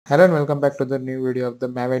Hello and welcome back to the new video of the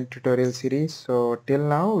Maven tutorial series. So till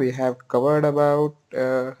now we have covered about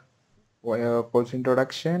course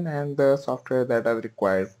introduction and the software that are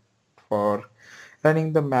required for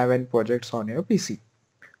running the Maven projects on your PC.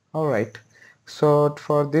 Alright, so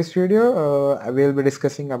for this video I will be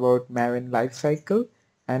discussing about Maven Lifecycle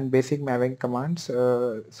and basic Maven commands.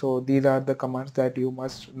 So these are the commands that you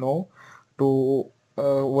must know to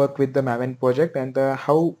work with the Maven project, and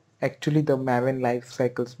how actually the Maven life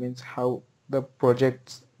cycles means how the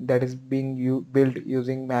projects that is being built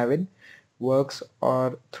using Maven works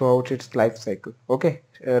or throughout its life cycle. Okay,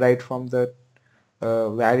 right from the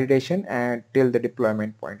validation and till the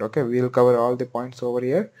deployment point. Okay, we'll cover all the points over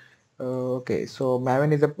here. Okay, so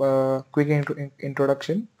Maven is a quick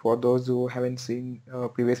introduction for those who haven't seen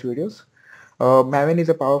previous videos. Maven is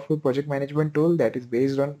a powerful project management tool that is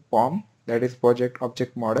based on POM, that is Project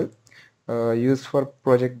Object Model, used for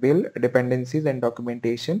project build, dependencies, and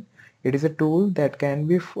documentation. It is a tool that can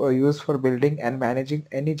be used for building and managing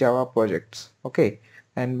any Java projects. Okay,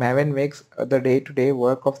 and Maven makes the day-to-day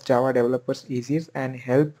work of Java developers easier and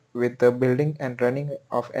help with the building and running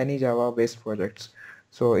of any Java-based projects.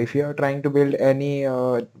 So if you are trying to build any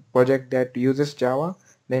project that uses Java,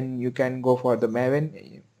 then you can go for the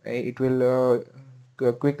Maven. It will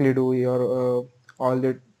quickly do your all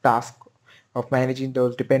the tasks of managing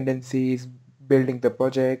those dependencies, building the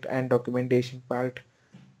project, and documentation part.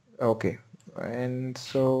 Okay, and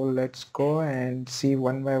so let's go and see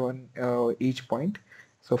one by one each point.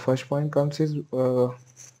 So first point comes is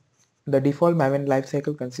the default Maven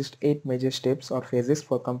lifecycle consists 8 major steps or phases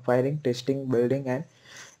for compiling, testing, building, and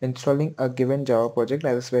installing a given Java project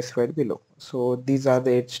as specified below. So these are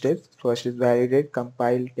the 8 steps. First is validate,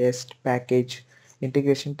 compile, test, package,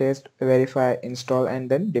 integration test, verify, install, and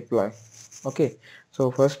then deploy. Okay, so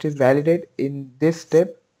first is validate. In this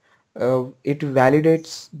step, it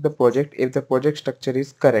validates the project if the project structure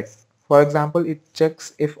is correct. For example, it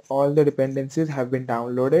checks if all the dependencies have been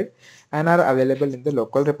downloaded and are available in the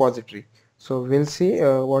local repository. So we'll see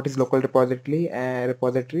what is local repository and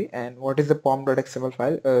what is the pom.xml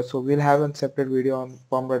file. So we'll have a separate video on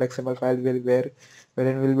pom.xml file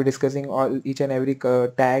wherein we'll be discussing all each and every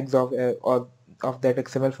tags of that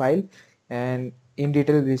XML file, and in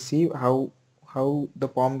detail we see how the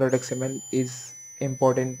pom.xml is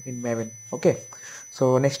important in Maven. Okay,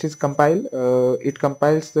 so next is compile. It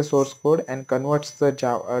compiles the source code and converts the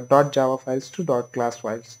 .java files to .class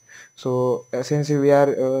files. So since we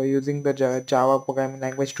are using the Java programming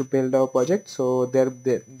language to build our project, so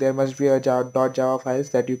there must be a .java files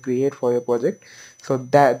that you create for your project. So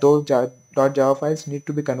that those .java files need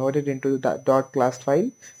to be converted into the .class file.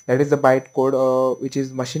 That is the byte code, which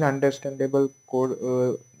is machine understandable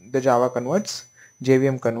code. The Java converts,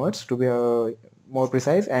 JVM converts to be more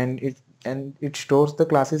precise, and it stores the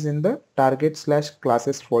classes in the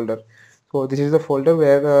target/classes folder. So this is the folder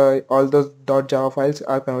where all those .java files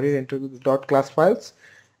are converted into the .class files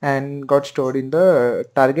and got stored in the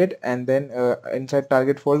target, and then inside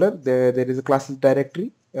target folder there is a classes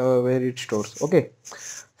directory where it stores. Okay,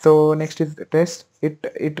 so next is the test.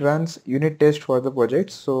 It runs unit test for the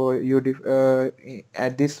project. So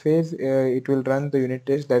at this phase it will run the unit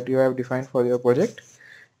test that you have defined for your project,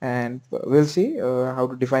 and we'll see how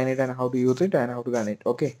to define it and how to use it and how to run it.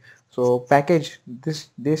 Okay, so package,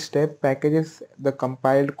 this step packages the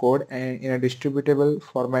compiled code and in a distributable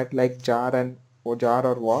format like jar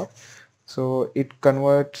or war. So it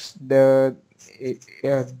converts that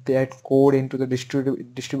code into the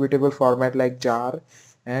distributable format like jar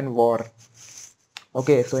and war.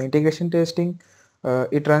 Okay, so integration testing,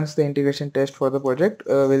 it runs the integration test for the project.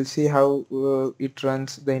 We'll see how it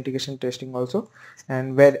runs the integration testing also.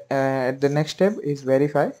 And where the next step is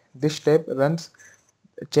verify. This step runs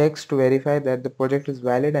checks to verify that the project is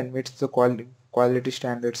valid and meets the quality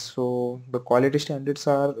standards. So the quality standards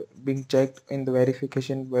are being checked in the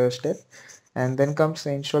verification step. And then comes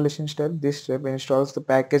the installation step. This step installs the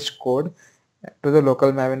packaged code to the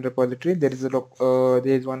local Maven repository. There is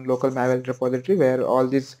one local Maven repository where all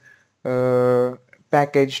this uh,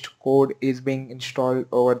 packaged code is being installed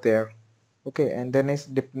over there. Okay, and then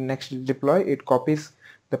next deploy. It copies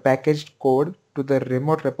the packaged code to the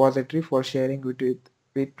remote repository for sharing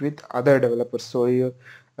with other developers. So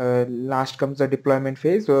last comes the deployment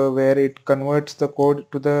phase, where it converts the code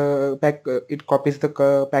to the it copies the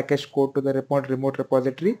packaged code to the remote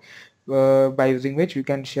repository, by using which you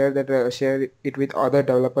can share it with other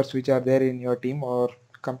developers which are there in your team or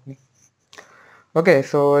company. Okay,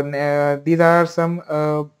 so these are some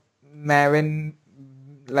Maven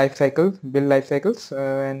build life cycles,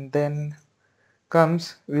 and then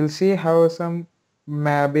we'll see how some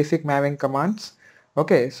basic Maven commands.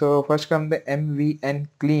 Okay, so first come the MVN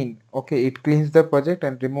clean. Okay, it cleans the project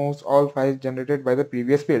and removes all files generated by the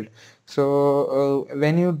previous build. So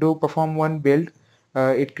when you do perform one build,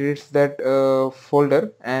 it creates that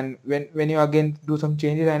folder, and when you again do some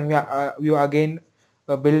changes and you again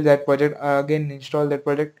build that project, again install that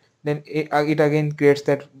project, then it again creates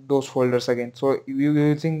that those folders again. So you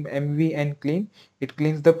using MVN clean, it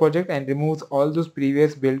cleans the project and removes all those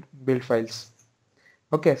previous build files.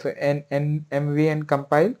 Okay, so mvn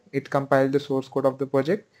compile, it compile the source code of the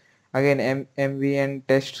project. Again mvn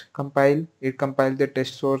test compile, it compile the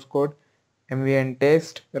test source code. Mvn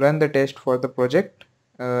test run the test for the project,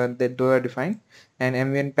 that those are defined. And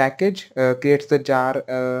mvn package creates the jar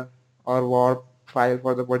or war file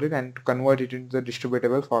for the project and convert it into the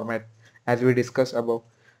distributable format as we discussed above.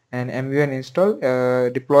 And mvn install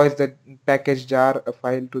deploys the package jar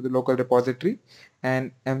file to the local repository.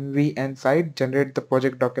 And mvn site generate the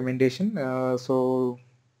project documentation. So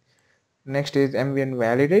next is mvn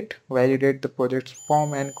validate the project's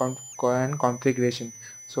form and configuration.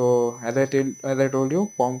 So as I told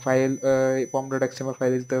you, pom file, pom.xml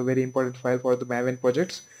file is the very important file for the Maven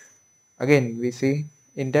projects. Again, we see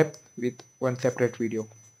in depth with one separate video,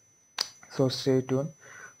 so stay tuned.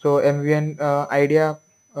 So mvn idea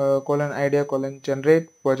colon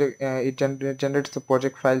generate project, it generates the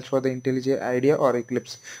project files for the IntelliJ IDEA or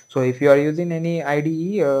Eclipse. So if you are using any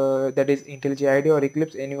IDE, that is IntelliJ IDEA or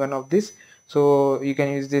Eclipse, any one of this, so you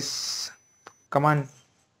can use this command.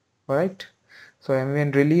 All right, so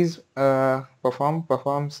mvn release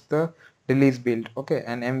performs the release build. Okay,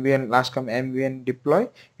 and mvn last come mvn deploy,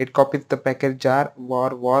 it copies the package jar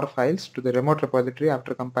war files to the remote repository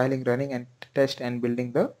after compiling, running and test and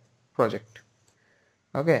building the project.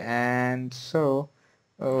 Okay, and so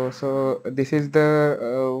this is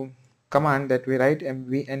the command that we write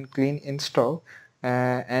mvn clean install.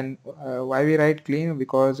 And why we write clean,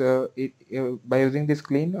 because by using this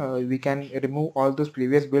clean, we can remove all those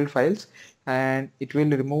previous build files, and it will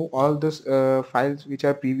remove all those files which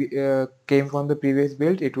are came from the previous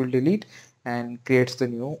build. It will delete and creates the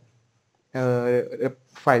new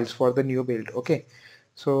files for the new build. Okay,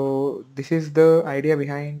 so this is the idea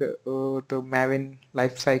behind the Maven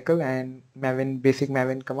lifecycle and Maven basic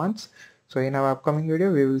Maven commands. So in our upcoming video,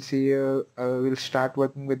 we will see we'll start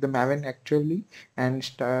working with the Maven actually, and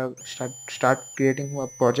start creating a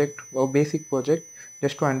project or basic project,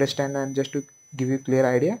 just to understand and just to give you clear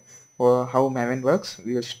idea or how Maven works.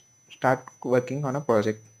 We will start working on a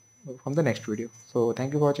project from the next video. So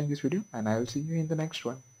thank you for watching this video, and I will see you in the next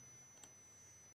one.